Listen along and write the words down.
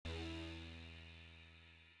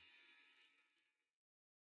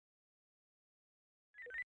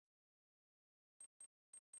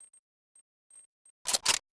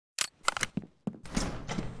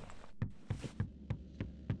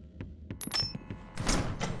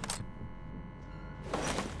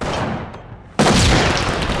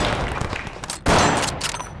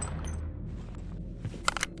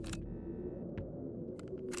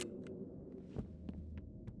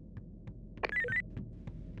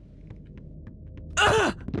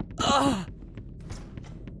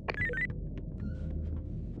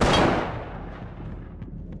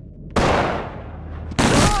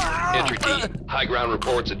Entry team, high ground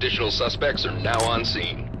reports additional suspects are now on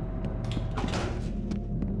scene.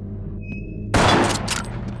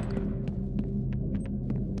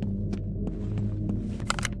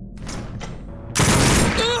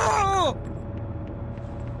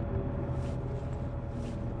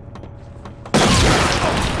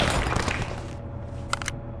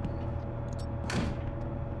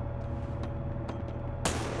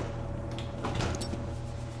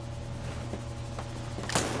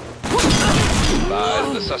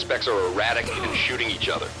 The suspects are erratic and shooting each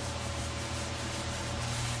other.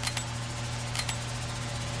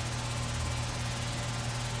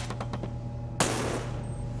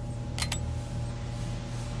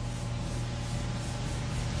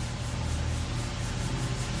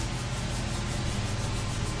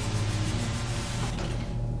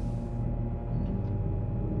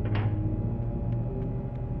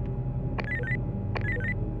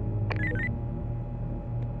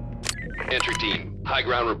 Entry team, high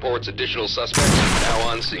ground reports additional suspects are now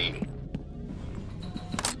on scene.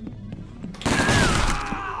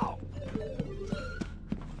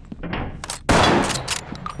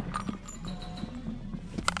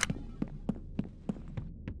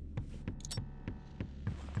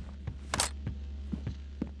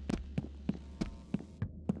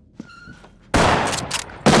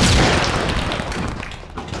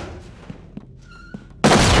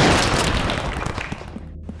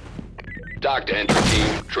 Dock to entry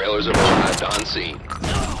team. Trailers have arrived on scene.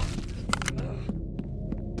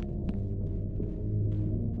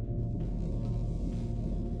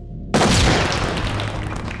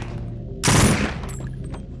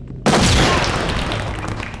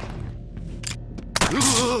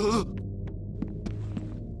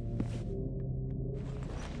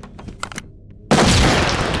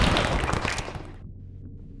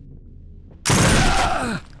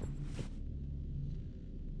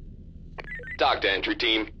 Dock to entry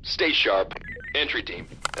team. Stay sharp. Entry team.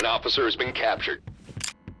 An officer has been captured.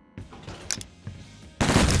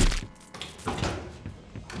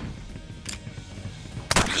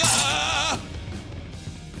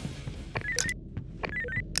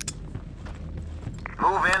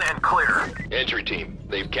 Move in and clear. Entry team.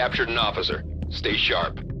 They've captured an officer. Stay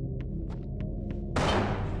sharp.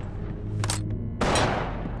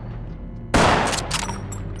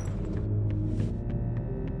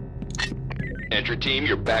 Entry team,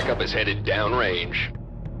 your backup is headed downrange.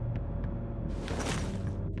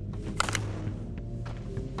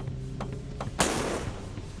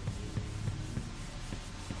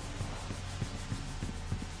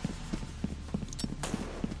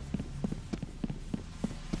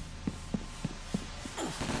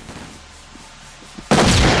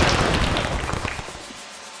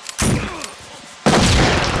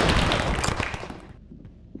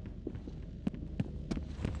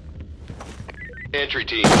 Entry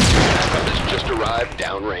team, your backup has just arrived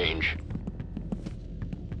downrange.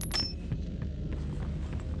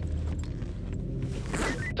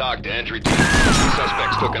 Talk to entry team.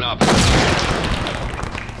 Suspects took an officer hostage.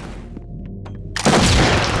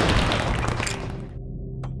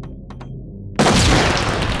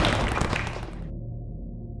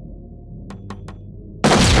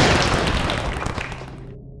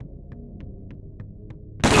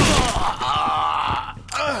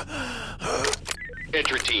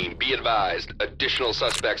 Entry team, be advised. Additional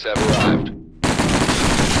suspects have arrived.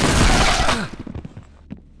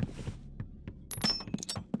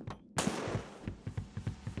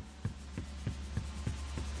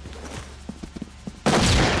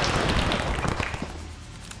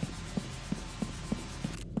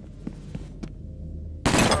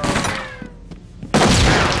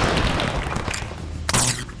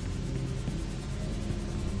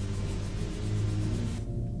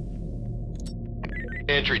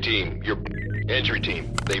 Entry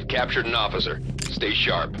team, they've captured an officer. Stay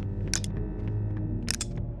sharp.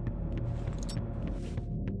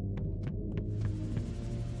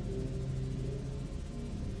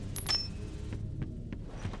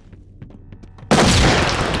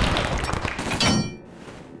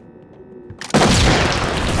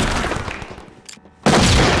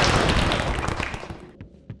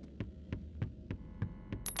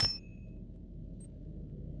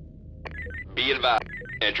 Be advised.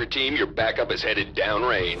 Entry team, your backup is headed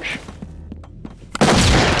downrange.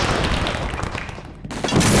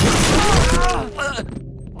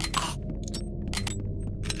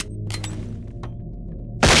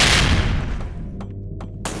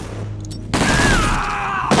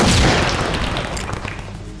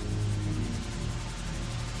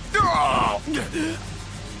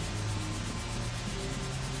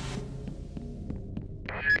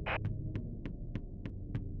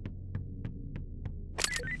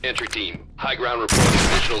 Entry team, high ground reports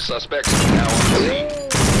additional suspects are now on the scene.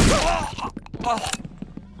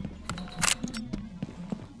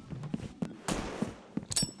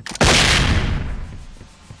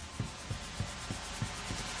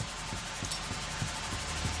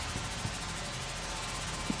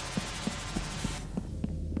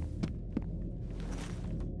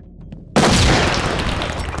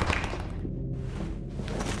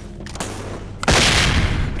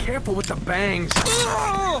 Careful with the bangs.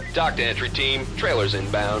 Dock to entry team, trailers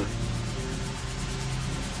inbound.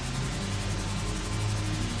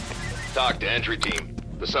 Dock to entry team.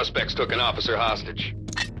 The suspects took an officer hostage.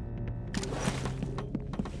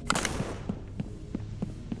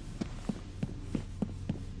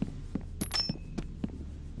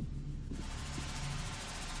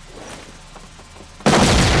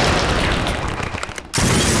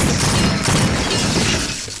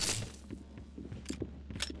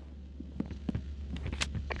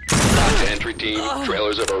 Entry team,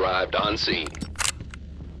 trailers have arrived on scene.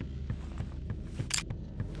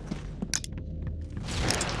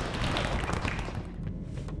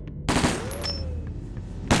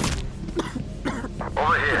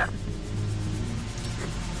 Over here.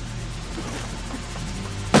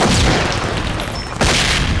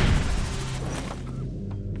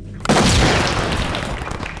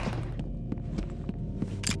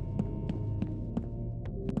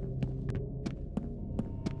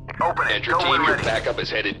 Open it. Entry Go team, when your ready. backup is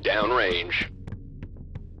headed downrange.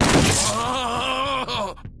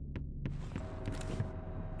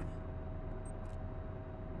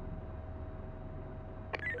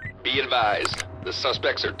 Be advised, the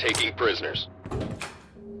suspects are taking prisoners.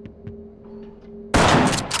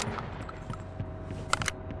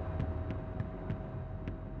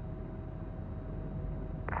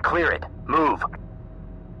 Clear it. Move.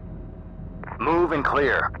 Move and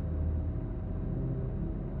clear.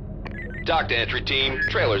 Dock to entry team,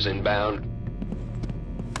 trailers inbound.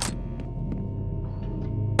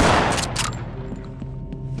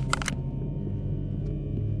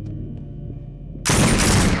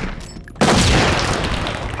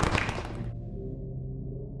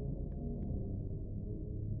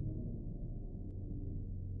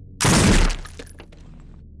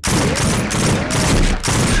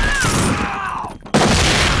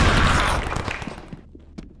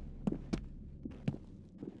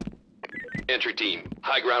 Entry team,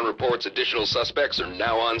 high ground reports additional suspects are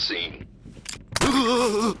now on scene.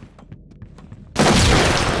 Come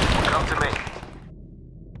to me.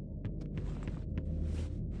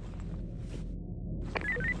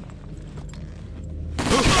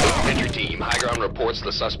 Entry team, high ground reports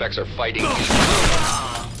the suspects are fighting.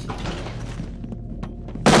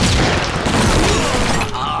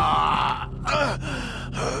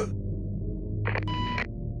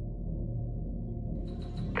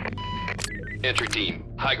 Entry team,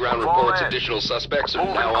 high ground Fall reports in. additional suspects are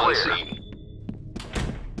Move now and on clear. scene.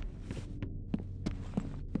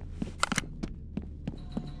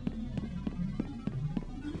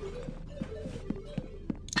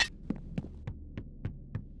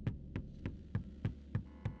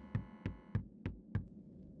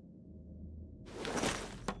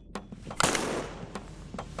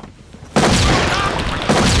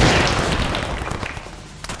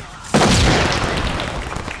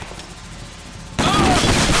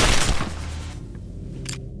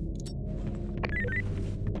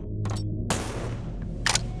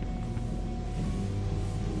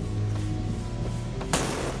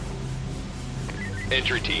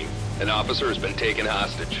 Entry team, an officer has been taken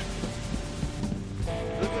hostage.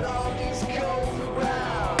 Look at all these codes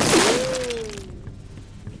around.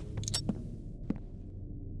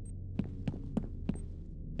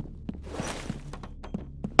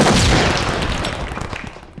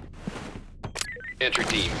 Entry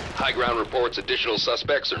team, high ground reports additional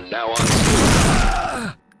suspects are now on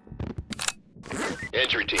scene.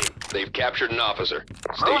 Entry team, they've captured an officer.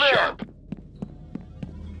 Stay Move in. sharp.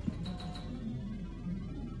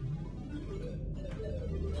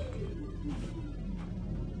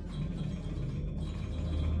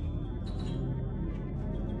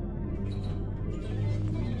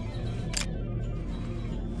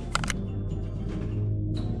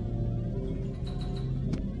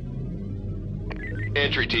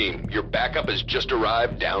 Entry team, your backup has just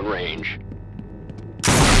arrived downrange.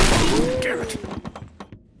 Garrett.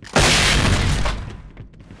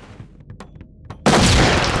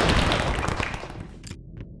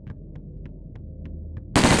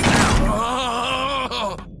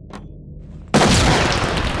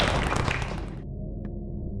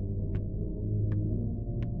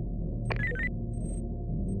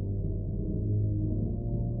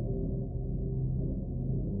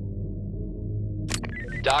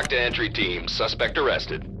 Dock to entry team. Suspect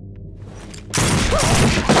arrested.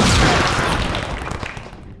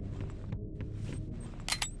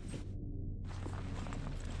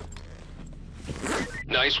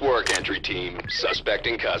 Nice work, entry team. Suspect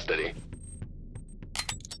in custody.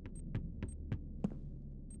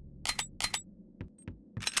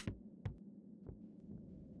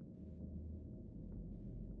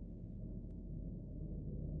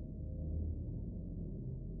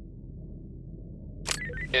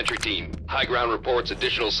 Entry team, high ground reports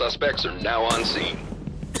additional suspects are now on scene.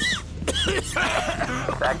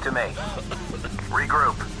 Back to me.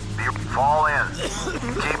 Regroup. Fall in.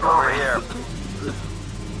 Keep over here.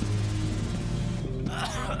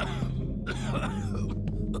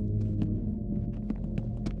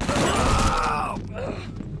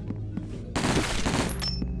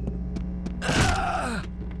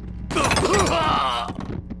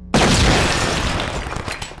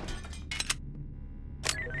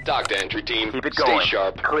 Dock to entry team. Keep it Stay going.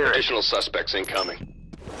 sharp. Clear it. Additional suspects incoming.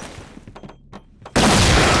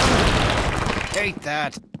 Hate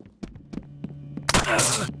that.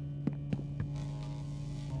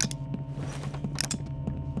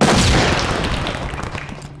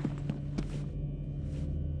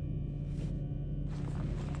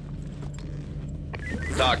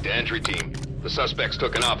 Dock to entry team. The suspects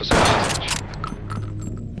took an officer hostage.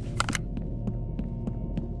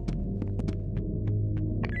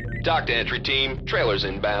 Dock to entry team. Trailers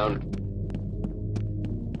inbound.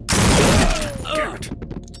 Damn it.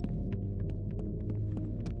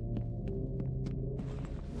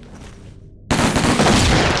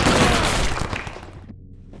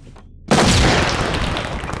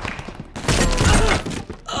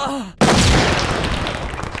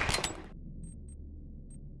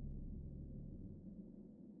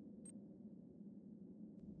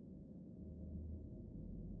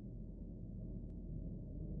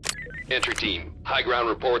 Entry team, high ground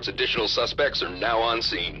reports additional suspects are now on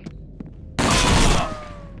scene.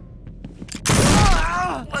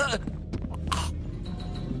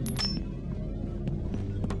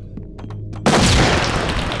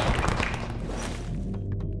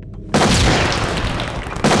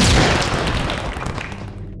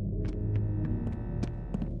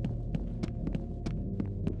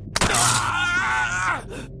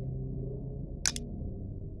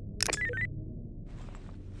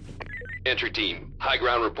 Entry team, high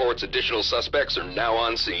ground reports additional suspects are now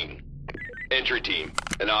on scene. Entry team,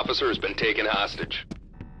 an officer has been taken hostage.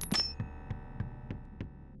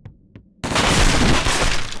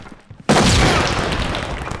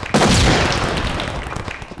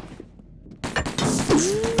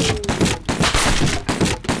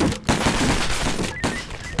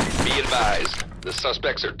 Be advised, the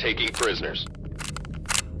suspects are taking prisoners.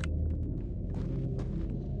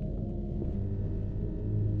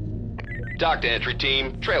 Dock to entry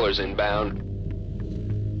team, trailers inbound.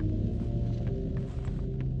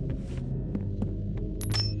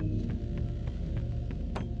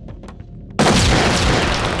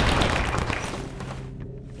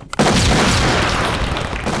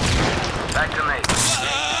 Back to me.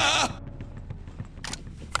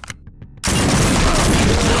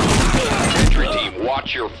 Entry team,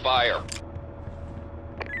 watch your fire.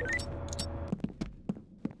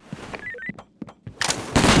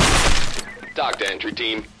 Dock to entry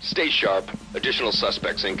team, stay sharp. Additional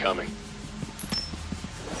suspects incoming.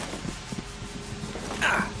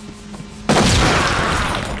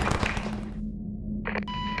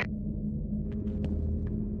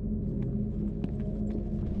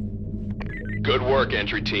 Good work,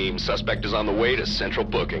 entry team. Suspect is on the way to central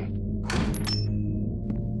booking.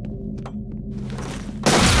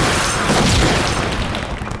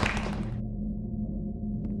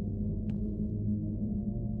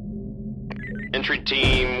 Entry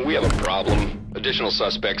team, we have a problem. Additional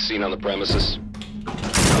suspects seen on the premises.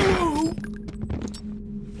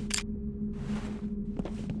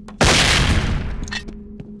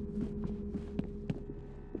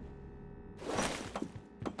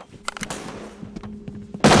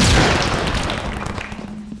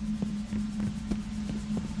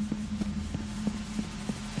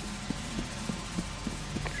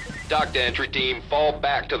 Dock to entry team, fall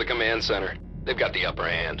back to the command center. They've got the upper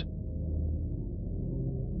hand.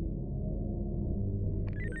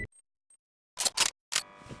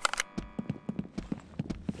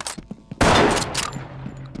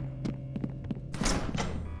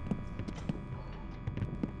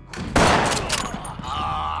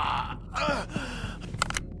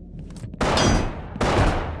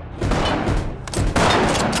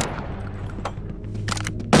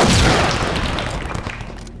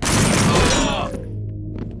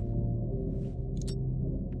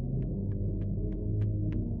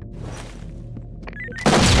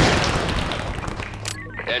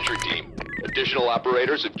 Entry team, additional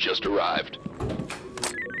operators have just arrived.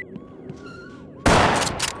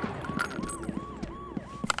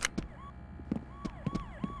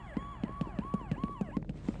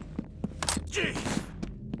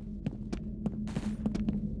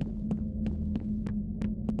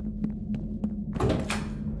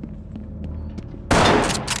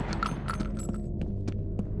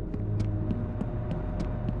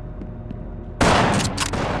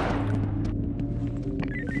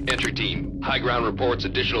 Entry team, high ground reports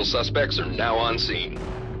additional suspects are now on scene.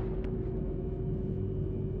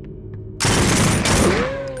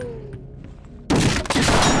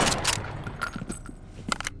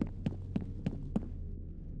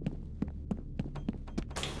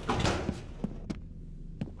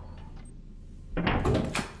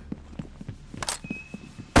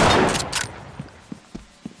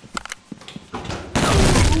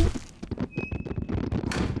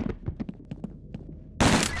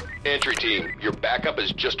 Entry team, your backup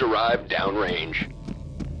has just arrived downrange.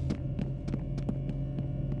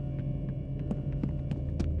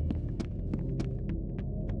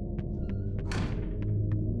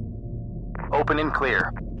 Open and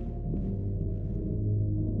clear.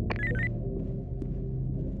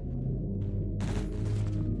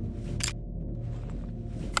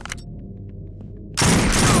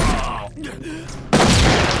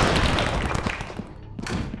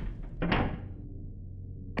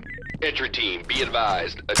 Entry team, be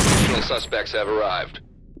advised, additional suspects have arrived.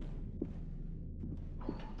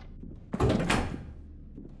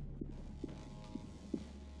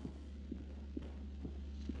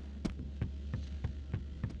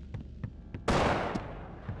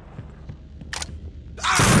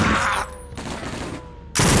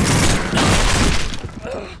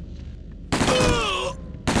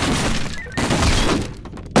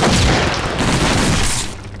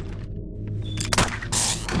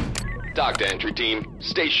 Dock to entry team.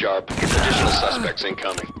 Stay sharp. Additional suspects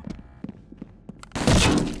incoming.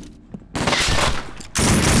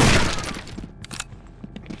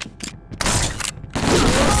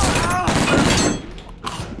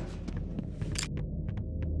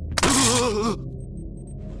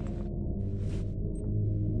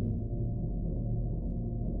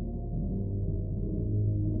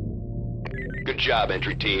 Good job,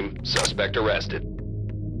 entry team. Suspect arrested.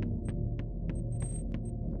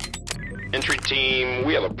 Entry team,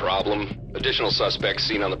 we have a problem. Additional suspects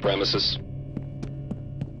seen on the premises.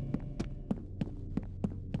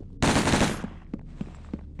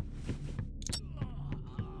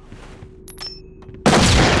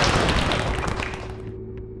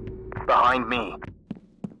 Behind me.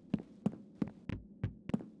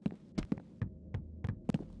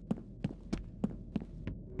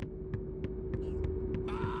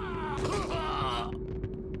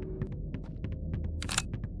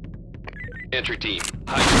 Entry team,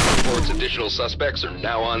 high reports additional suspects are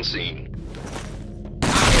now on scene.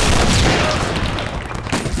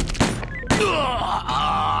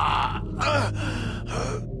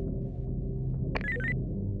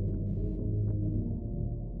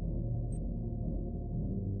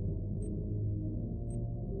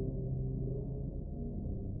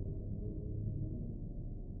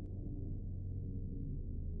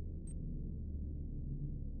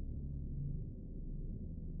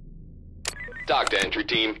 Dock to entry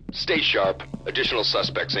team. Stay sharp. Additional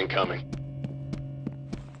suspects incoming.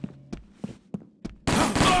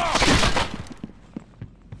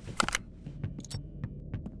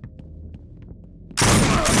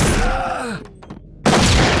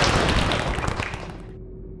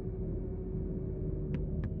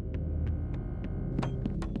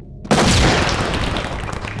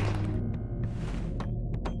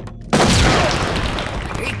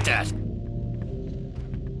 Hate that.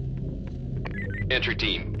 Entry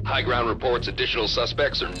team, high ground reports additional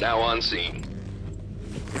suspects are now on scene.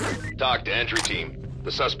 Dock to entry team.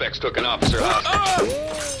 The suspects took an officer hostage.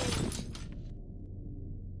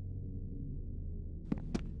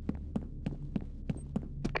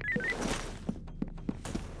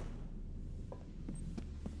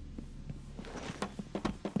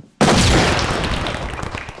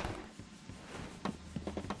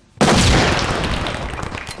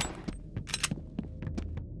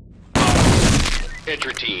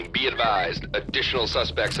 Entry team, be advised, additional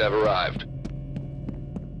suspects have arrived.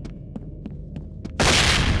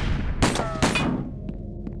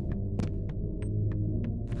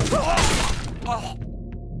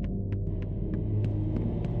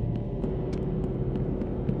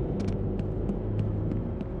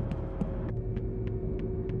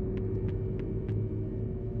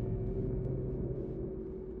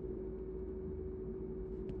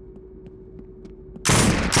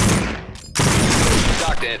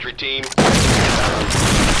 to entry team.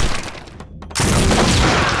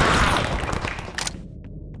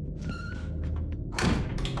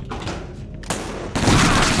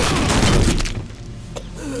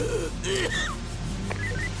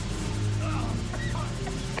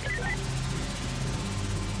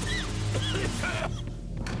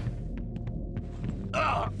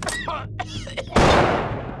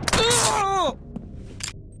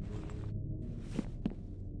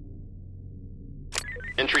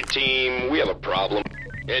 Entry team, we have a problem.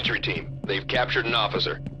 Entry team, they've captured an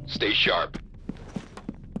officer. Stay sharp.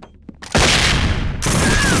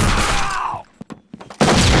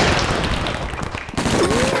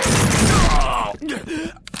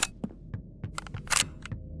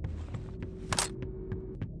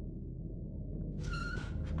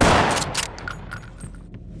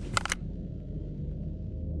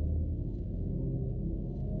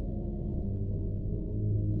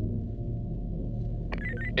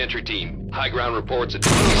 Entry team, high ground reports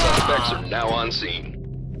additional suspects are now on scene.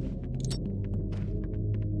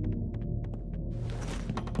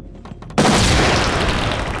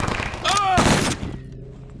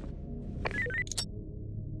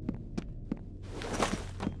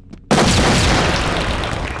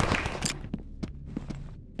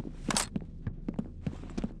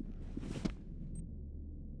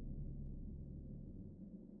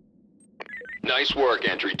 Nice work,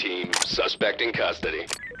 entry team. Suspect in custody.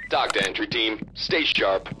 Talk to entry team. Stay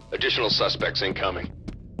sharp. Additional suspects incoming.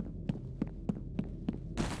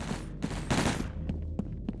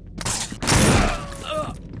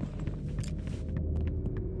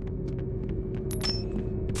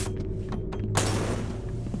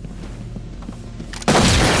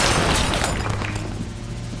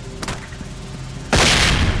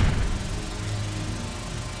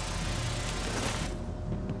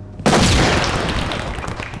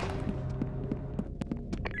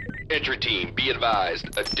 Entry team, be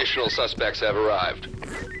advised. Additional suspects have arrived.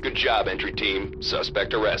 Good job, entry team.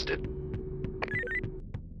 Suspect arrested.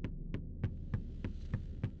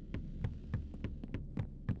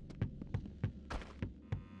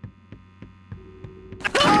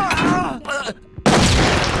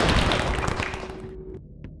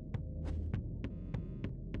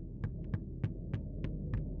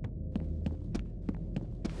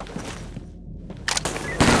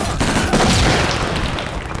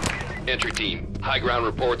 Entry team, high ground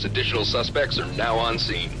reports additional suspects are now on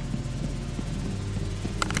scene.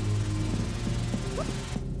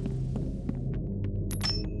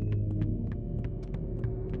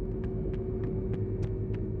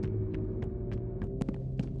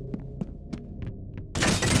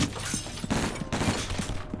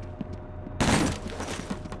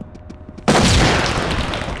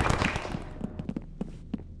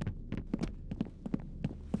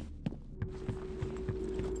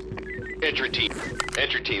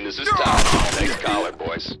 Entry team, this is Tom. Nice collar,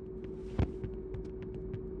 boys.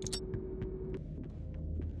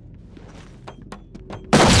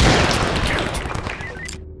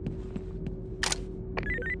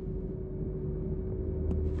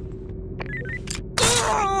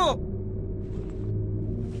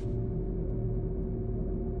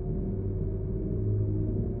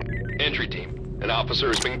 Entry team, an officer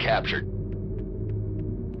has been captured.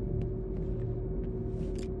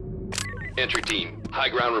 Entry team, high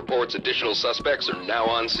ground reports additional suspects are now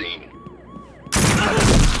on scene.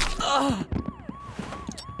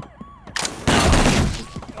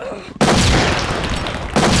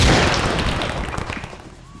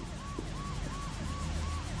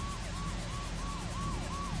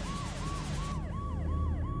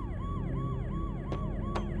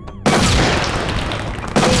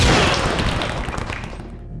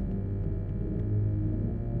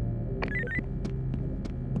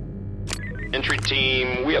 Entry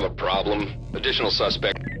team, we have a problem. Additional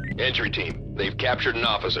suspect. Entry team, they've captured an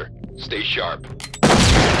officer. Stay sharp.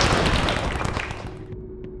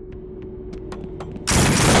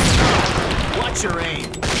 Watch your aim.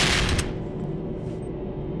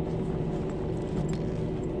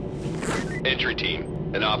 Entry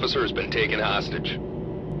team, an officer has been taken hostage.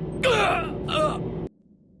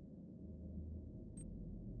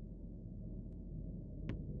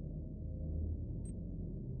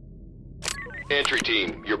 Entry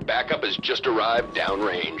team, your backup has just arrived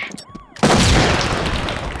downrange.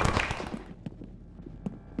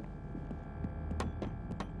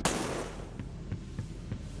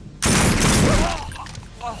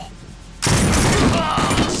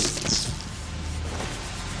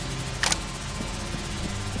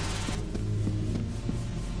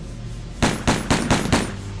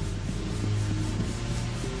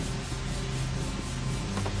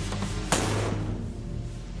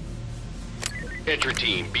 Entry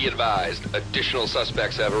team, be advised. Additional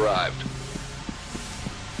suspects have arrived.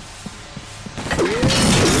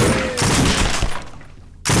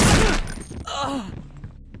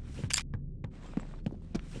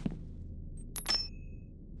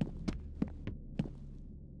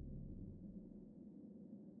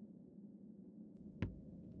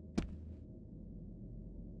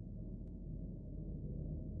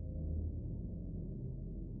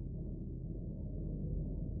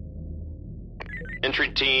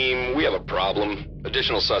 Entry team, we have a problem.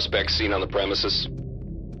 Additional suspects seen on the premises.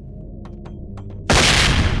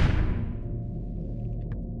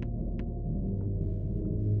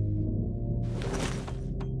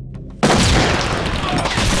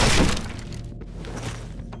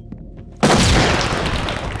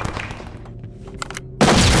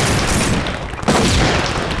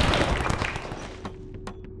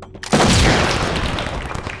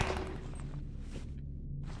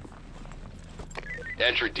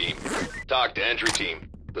 Entry team. Talk to entry team.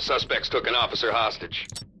 The suspects took an officer hostage.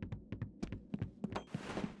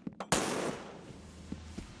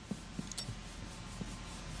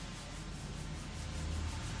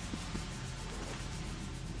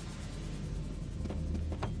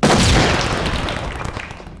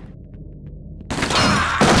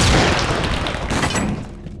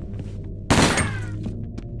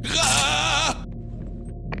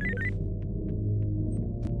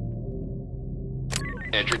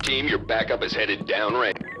 Entry team, your backup is headed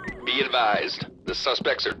downrange. Be advised, the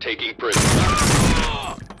suspects are taking prisoners.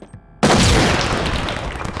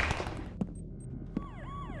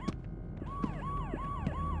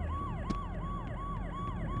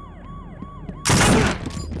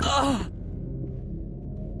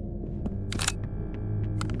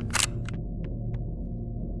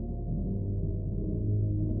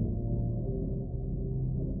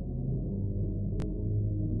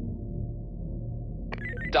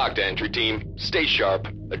 Talk to entry team. Stay sharp.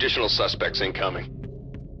 Additional suspects incoming.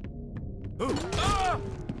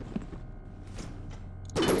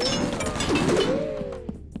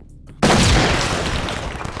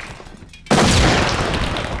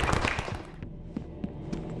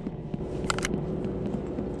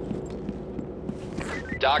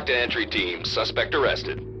 Talk to entry team. Suspect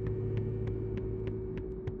arrested.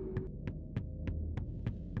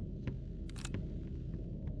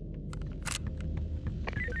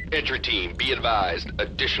 Entry team, be advised.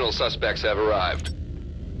 Additional suspects have arrived.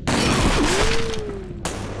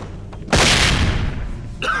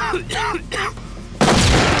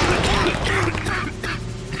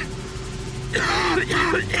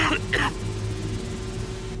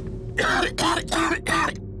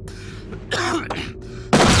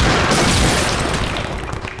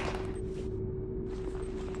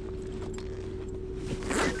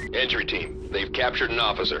 Entry team, they've captured an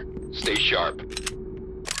officer. Stay sharp.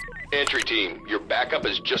 Entry team, your backup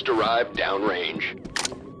has just arrived downrange.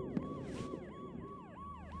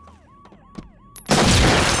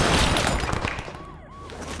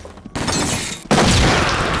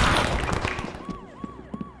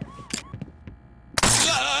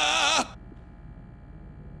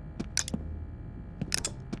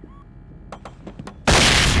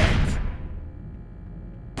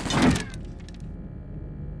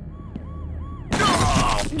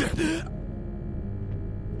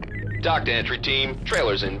 Talk to entry team.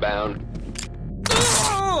 Trailers inbound.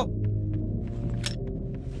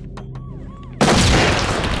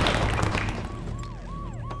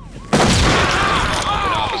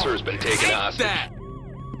 An officer has been taken hostage.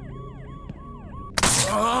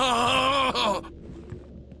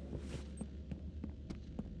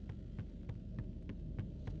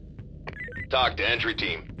 Talk to entry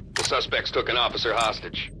team. The suspects took an officer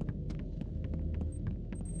hostage.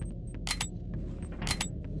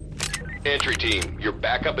 Entry team, your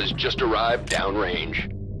backup has just arrived downrange.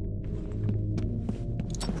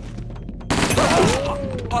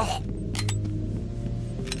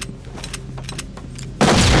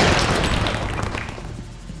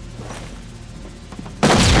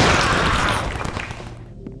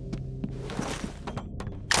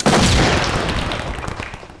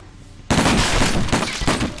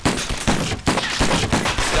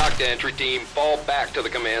 Talk to entry team, fall back to the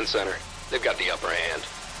command center. They've got the upper hand.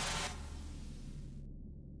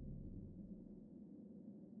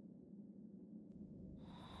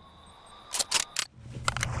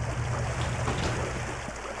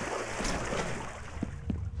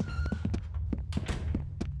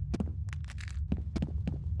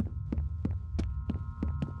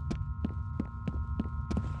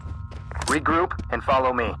 Regroup and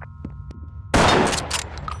follow me.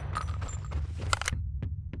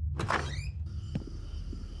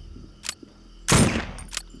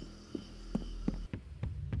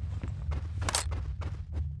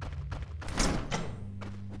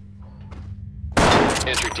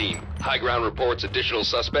 Entry team, high ground reports additional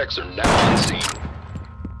suspects are now on scene.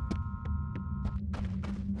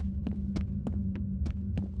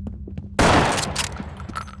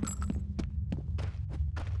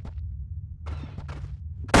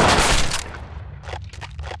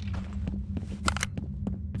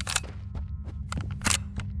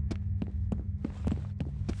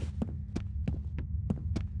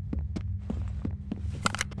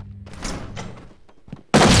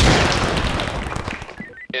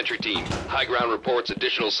 Entry team, high ground reports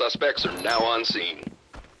additional suspects are now on scene.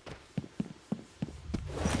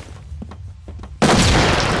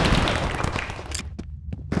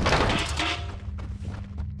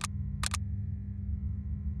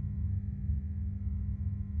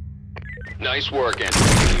 Nice work,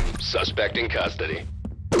 entry team. Suspect in custody.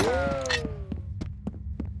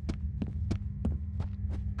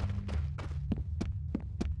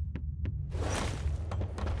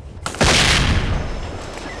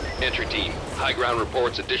 Entry team, high ground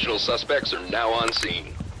reports additional suspects are now on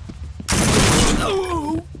scene.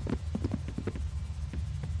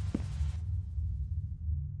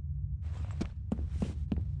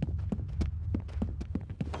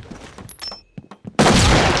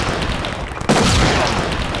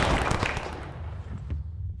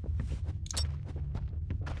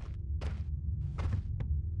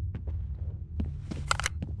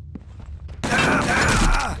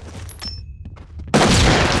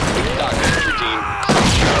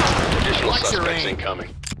 Suspects incoming.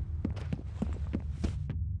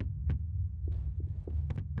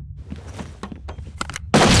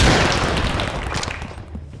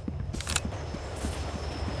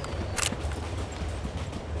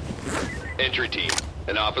 Entry team,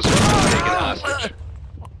 an officer is taken hostage.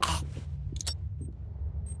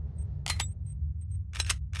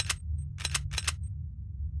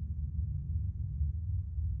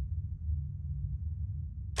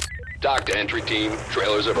 Dock to entry team,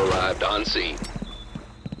 trailers have arrived on scene.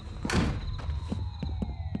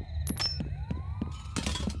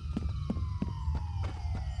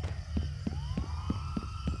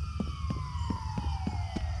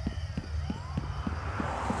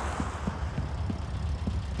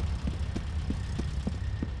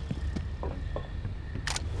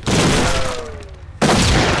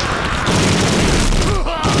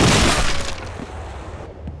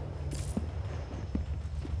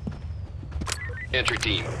 Entry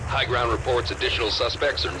team, high ground reports additional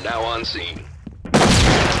suspects are now on scene.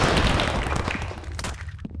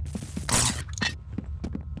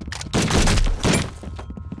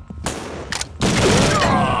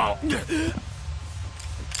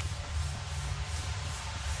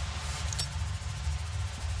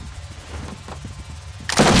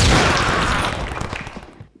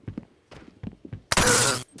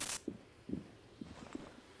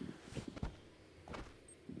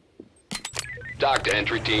 Dock to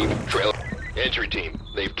entry team, trailer. Entry team,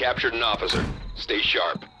 they've captured an officer. Stay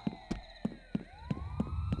sharp.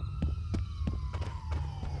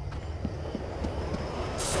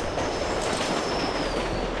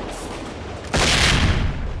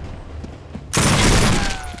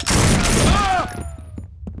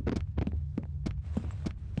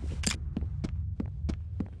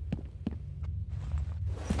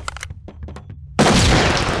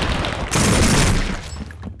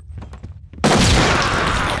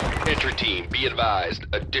 Entry team, be advised,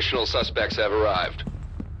 additional suspects have arrived.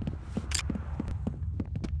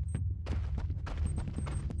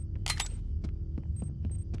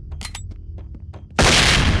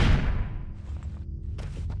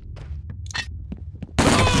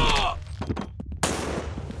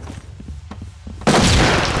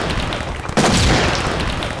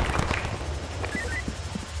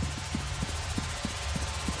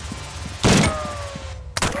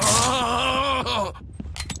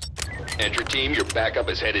 Entry team, your backup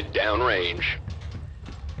is headed downrange.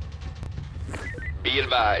 Be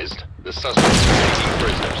advised, the suspects are taking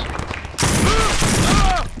prisoners.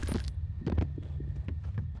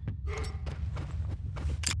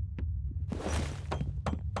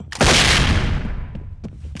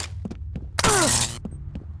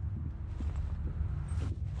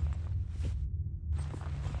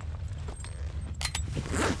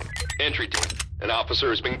 Entry team, an officer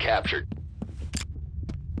has been captured.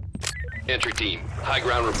 Entry team, high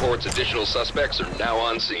ground reports additional suspects are now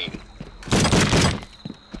on scene.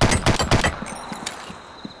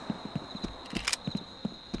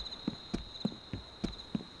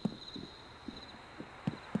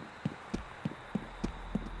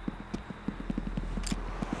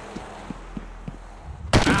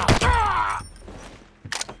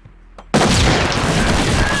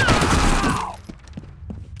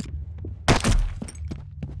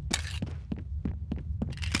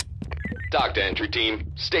 Dock to entry team.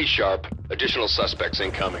 Stay sharp. Additional suspects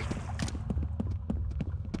incoming.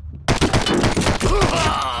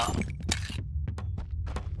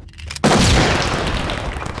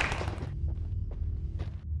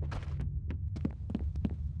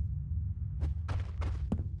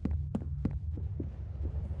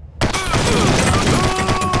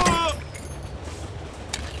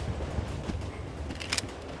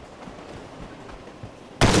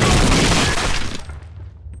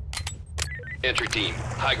 Entry team,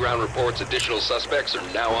 high ground reports additional suspects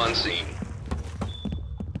are now on scene.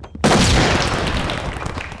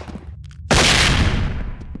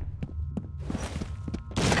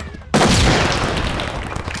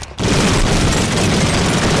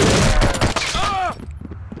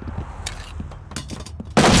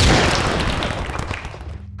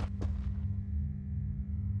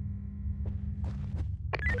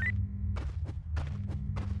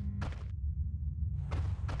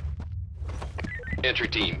 Entry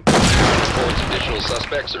team, reports additional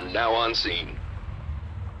suspects are now on scene.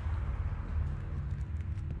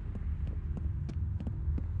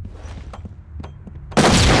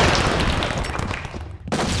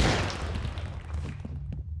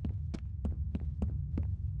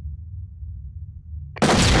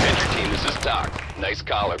 Entry team, this is Doc. Nice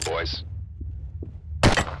collar, boys.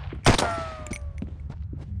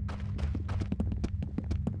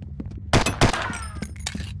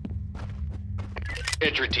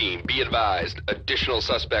 Entry team, be advised, additional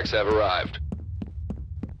suspects have arrived.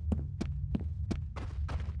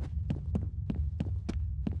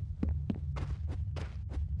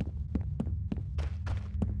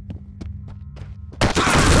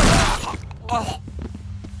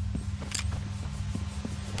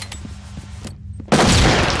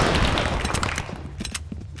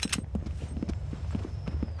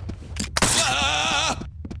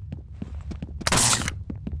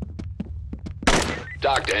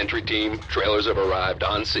 Dock to entry team, trailers have arrived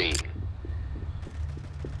on scene.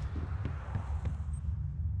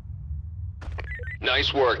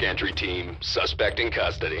 Nice work, entry team. Suspect in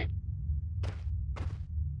custody.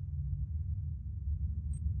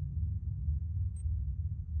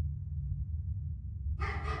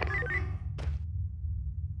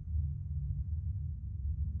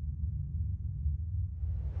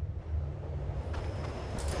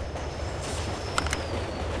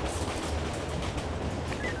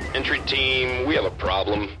 Entry team, we have a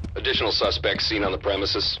problem. Additional suspects seen on the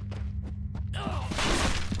premises.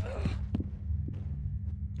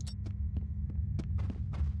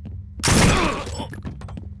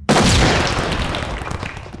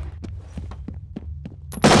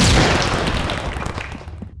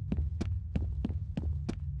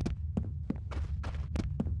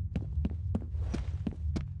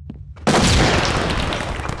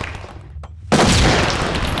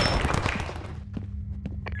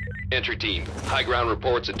 Entry team, high ground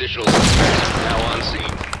reports additional suspects are now on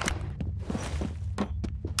scene.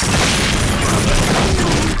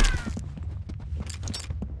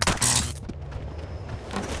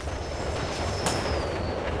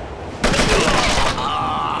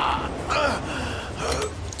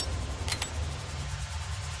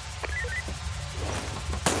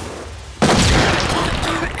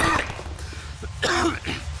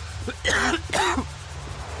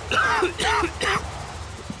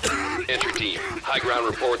 Entry team, high ground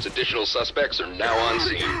reports additional suspects are now on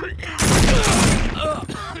scene.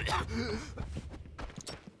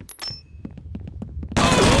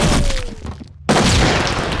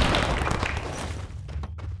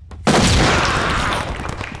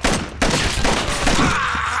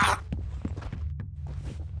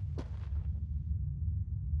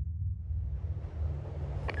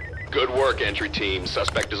 Good work, entry team.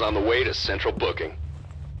 Suspect is on the way to central booking.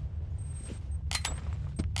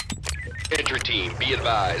 Entry team, be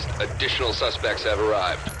advised, additional suspects have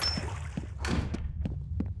arrived.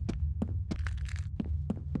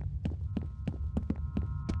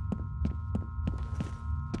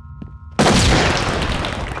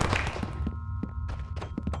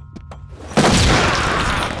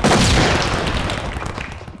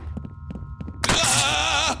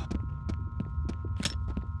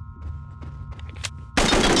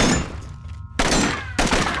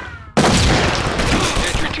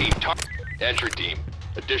 Entry team,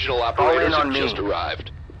 additional operators have just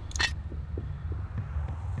arrived.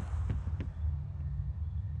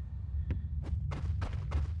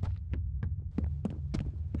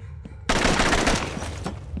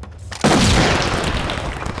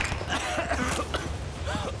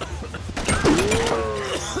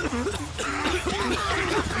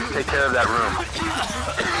 Take care of that room.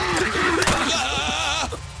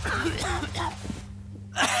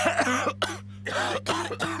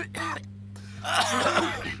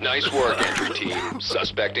 Nice work, entry team.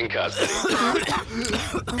 Suspect in custody.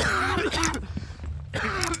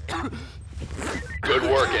 Good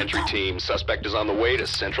work, entry team. Suspect is on the way to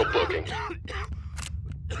central booking.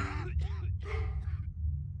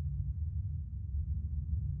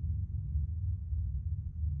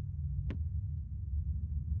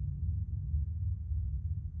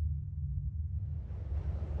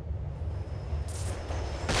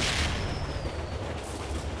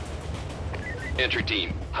 Entry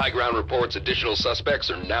team, high ground reports additional suspects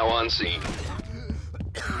are now on scene.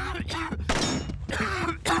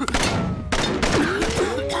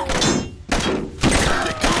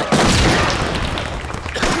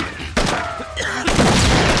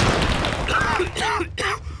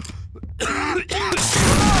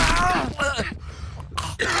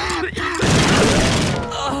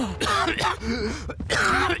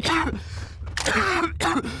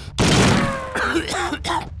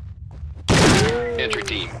 Entry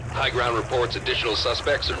team, high ground reports additional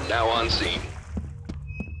suspects are now on scene.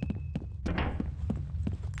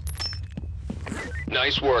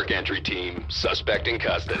 Nice work, entry team. Suspect in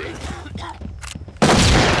custody.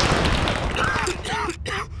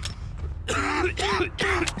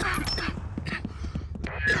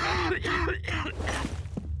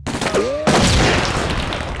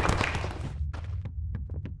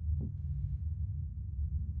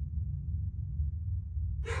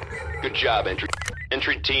 Good job,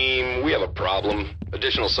 entry team. We have a problem.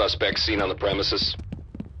 Additional suspects seen on the premises.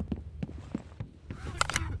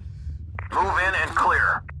 Move in and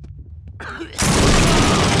clear.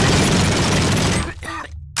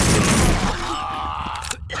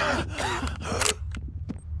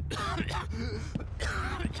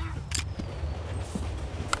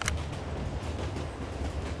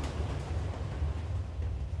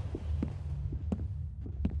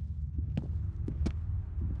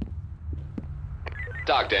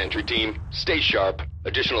 Talk to entry team. Stay sharp.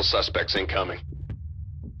 Additional suspects incoming.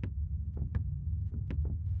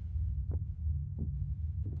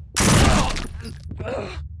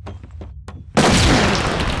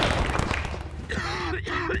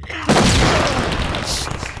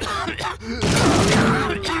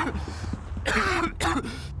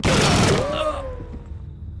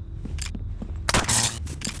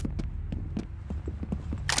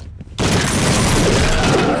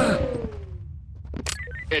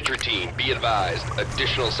 Entry team, be advised.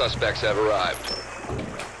 Additional suspects have arrived.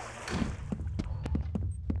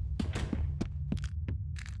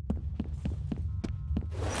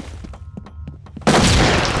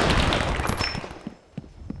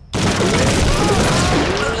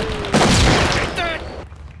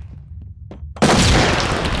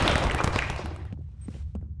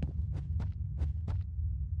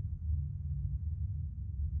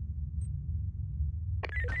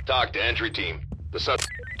 Talk to entry team.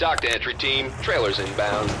 Talk to entry team. Trailers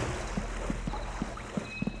inbound.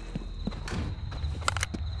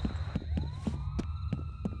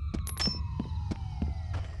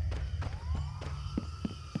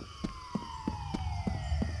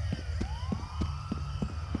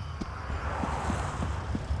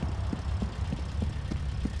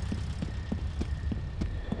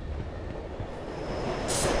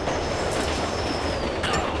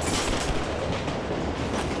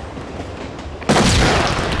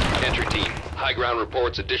 High ground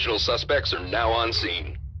reports additional suspects are now on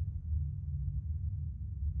scene.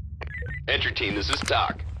 Entry team, this is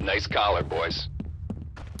Doc. Nice collar, boys.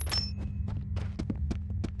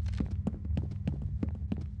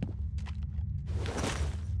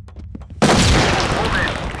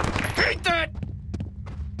 Hate that!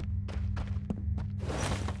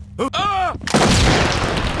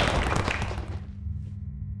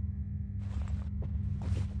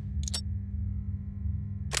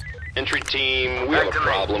 Entry team, we have a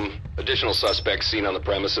problem. Additional suspects seen on the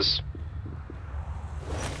premises.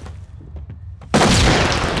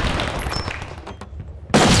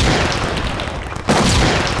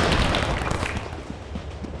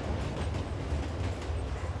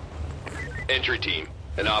 Entry team,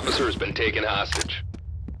 an officer has been taken hostage.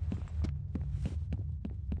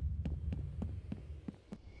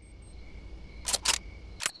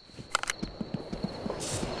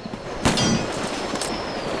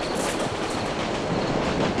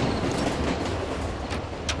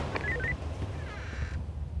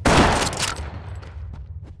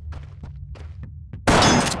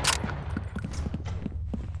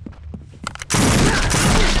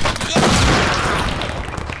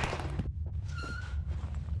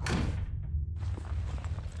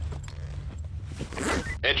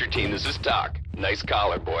 Entry team, this is Doc. Nice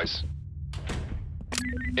collar, boys.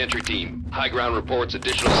 Entry team, high ground reports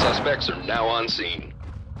additional suspects are now on scene.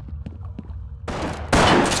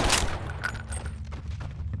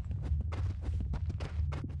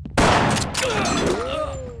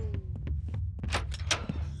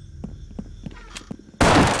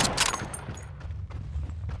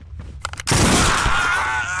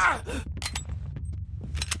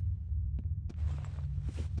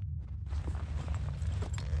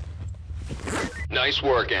 Nice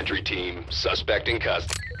work, entry team. Suspect in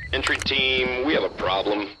custody. Entry team, we have a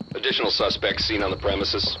problem. Additional suspects seen on the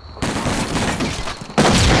premises.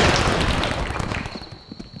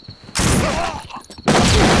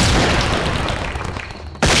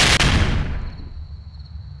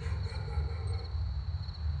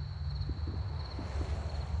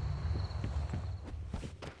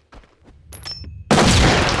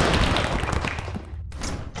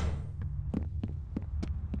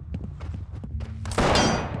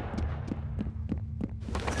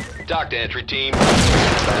 Dock to entry team.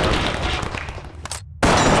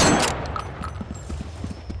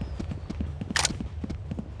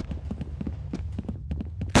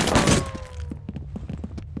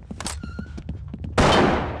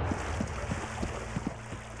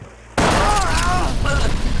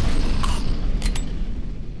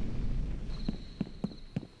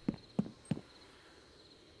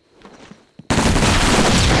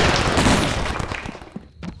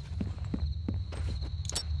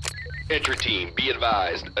 Entry team, be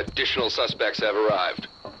advised. Additional suspects have arrived.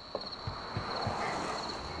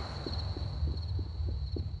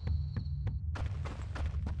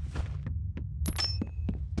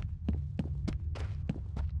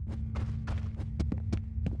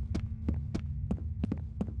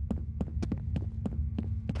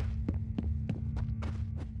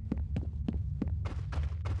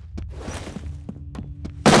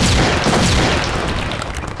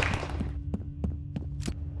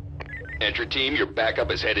 Entry team, your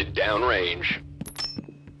backup is headed downrange.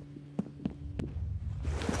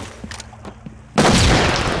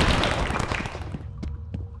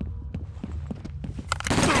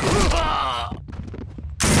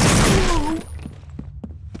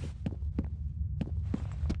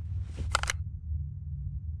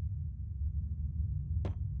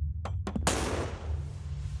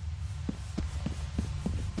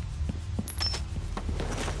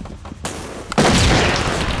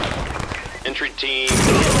 Entry team,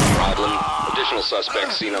 problem. Additional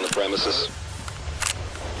suspects seen on the premises.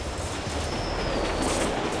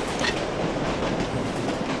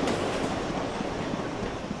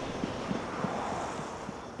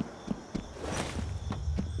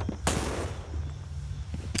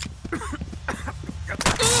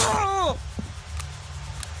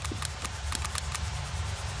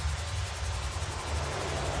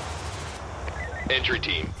 Entry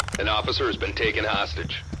team, an officer has been taken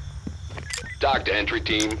hostage. Dock to entry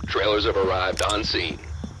team, trailers have arrived on scene.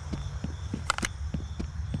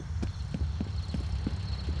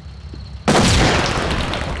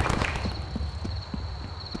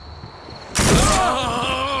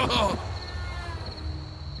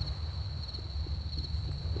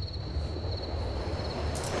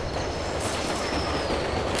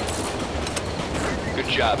 Good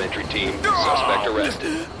job, entry team. Suspect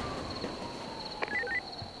arrested.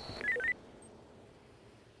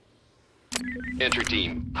 Entry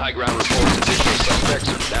team, high ground reports additional suspects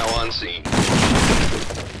are now on scene.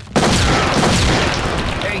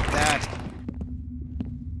 Hate that.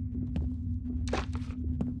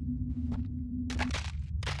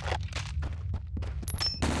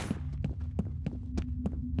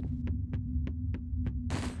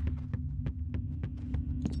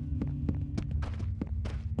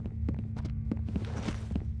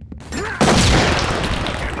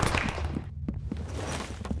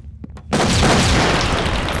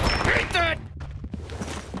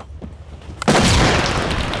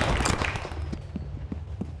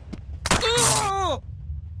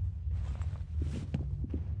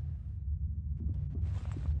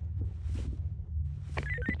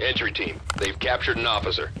 Entry team, they've captured an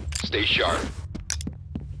officer. Stay sharp.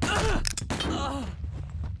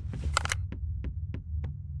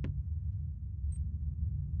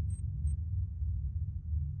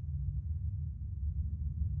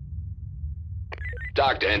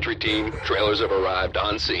 Dock to entry team, trailers have arrived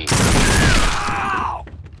on scene.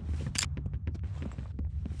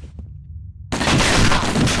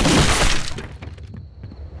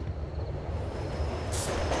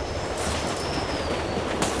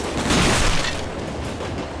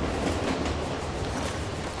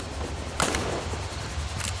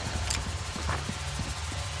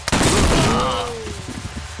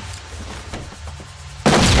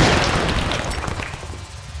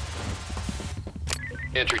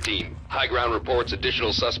 Entry team, high ground reports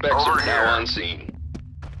additional suspects Over are here. now on scene.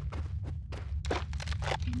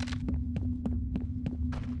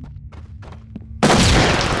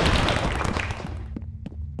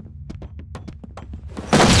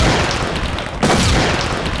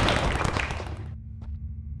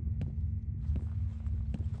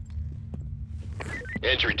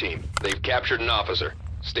 Entry team, they've captured an officer.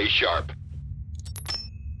 Stay sharp.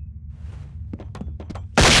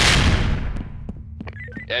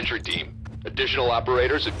 Entry team, additional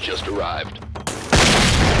operators have just arrived.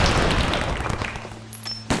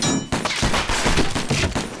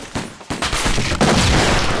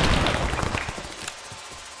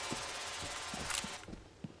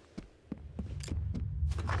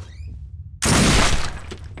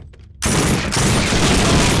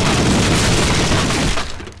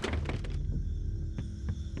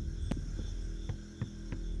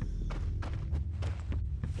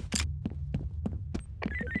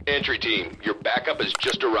 Entry team, your backup has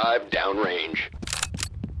just arrived downrange.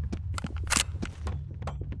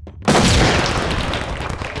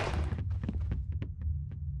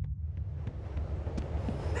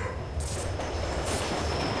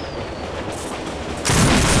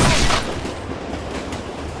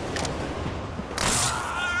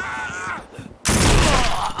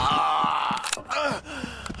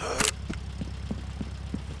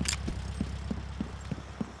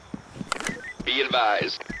 Be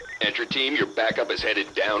advised. Entry team, your backup is headed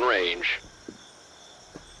downrange.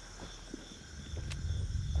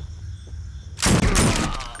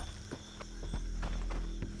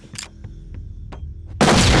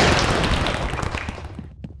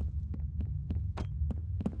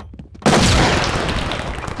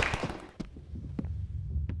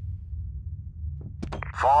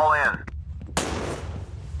 Fall in.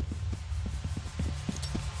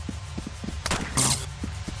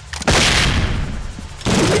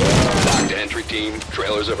 Entry team,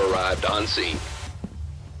 trailers have arrived on scene.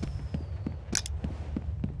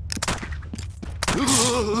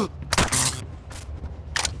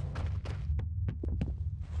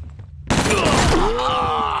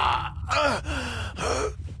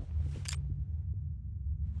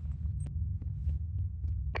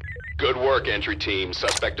 Good work, entry team.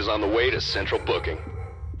 Suspect is on the way to central booking.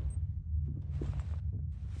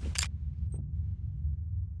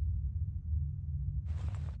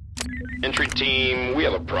 Entry team, we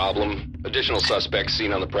have a problem. Additional suspects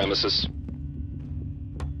seen on the premises.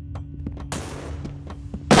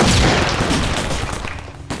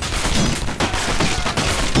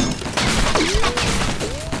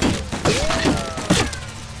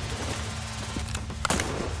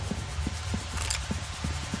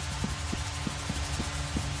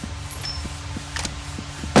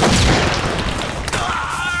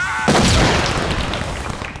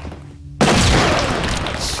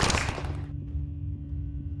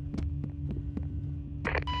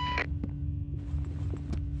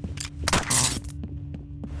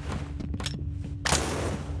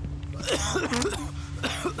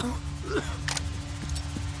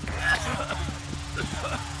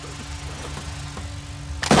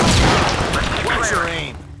 What's your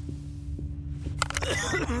aim?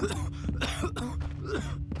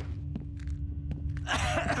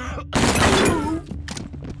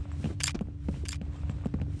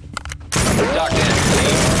 Docked entry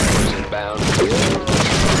team, inbound.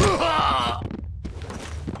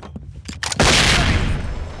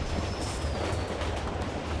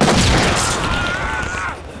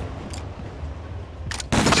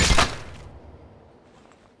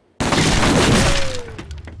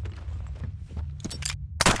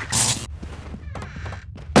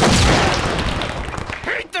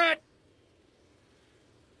 Hate that!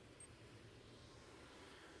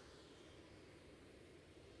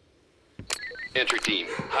 Entry team,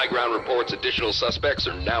 high ground reports additional suspects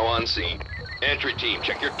are now on scene. Entry team,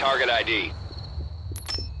 check your target ID.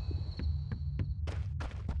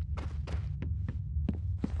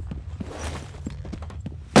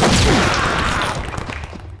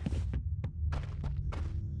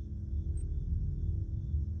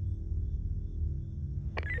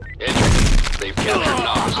 Entry team, they've captured an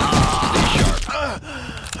officer. Stay sharp.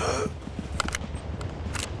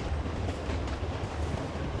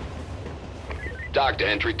 Dock to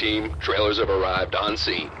entry team, trailers have arrived on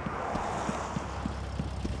scene.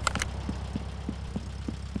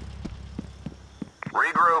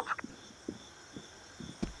 Regroup.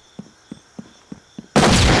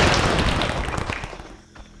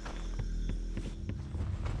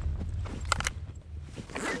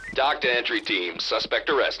 Dock to entry team, suspect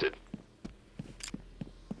arrested.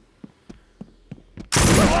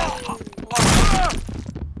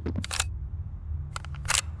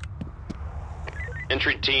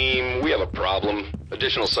 Entry team, we have a problem.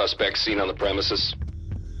 Additional suspects seen on the premises.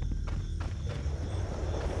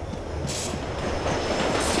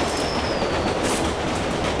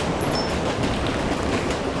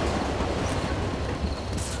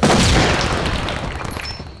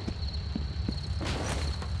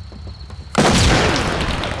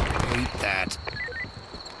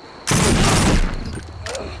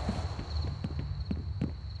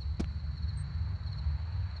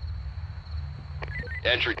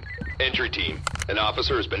 Entry team. An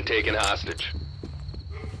officer has been taken hostage.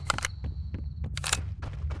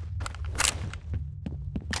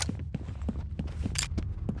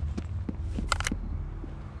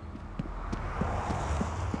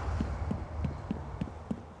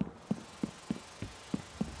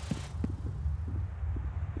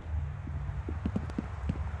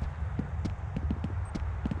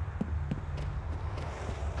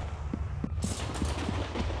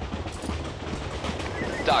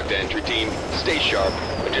 Dock to entry team. Stay sharp.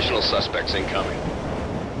 Additional suspects incoming.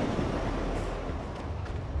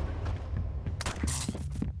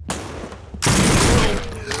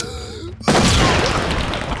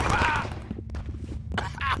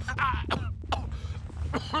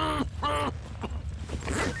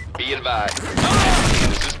 Be advised.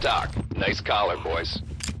 This is Doc. Nice collar, boys.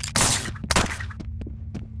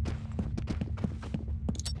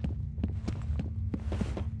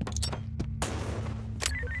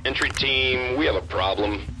 Entry team, we have a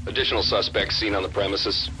problem. Additional suspects seen on the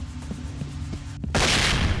premises.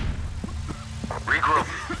 Regroup.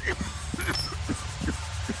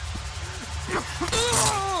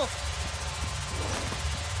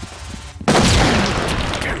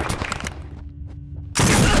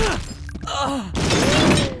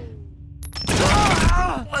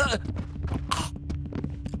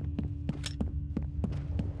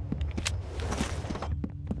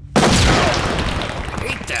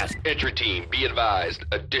 Entry team, be advised.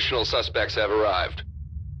 Additional suspects have arrived.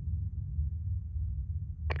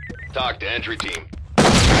 Talk to entry team.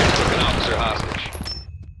 Suspects took an officer hostage.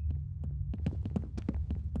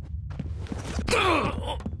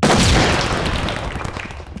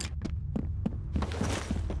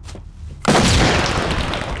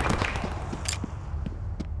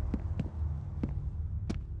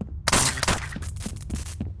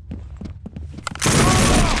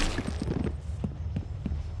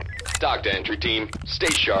 Dock to entry team. Stay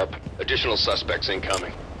sharp. Additional suspects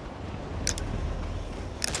incoming.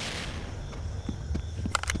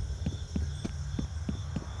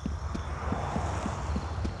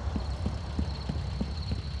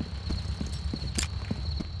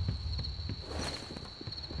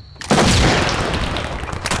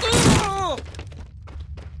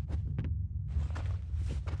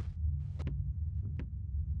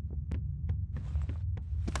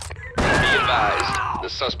 Be advised. The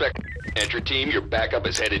suspect. Entry team, your backup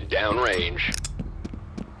is headed downrange.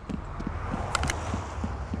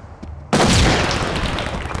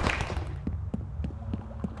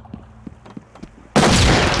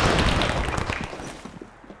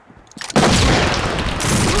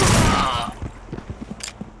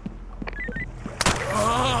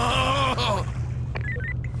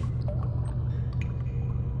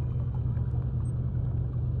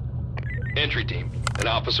 Entry team, an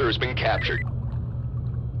officer has been captured.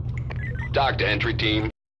 Dock to entry team.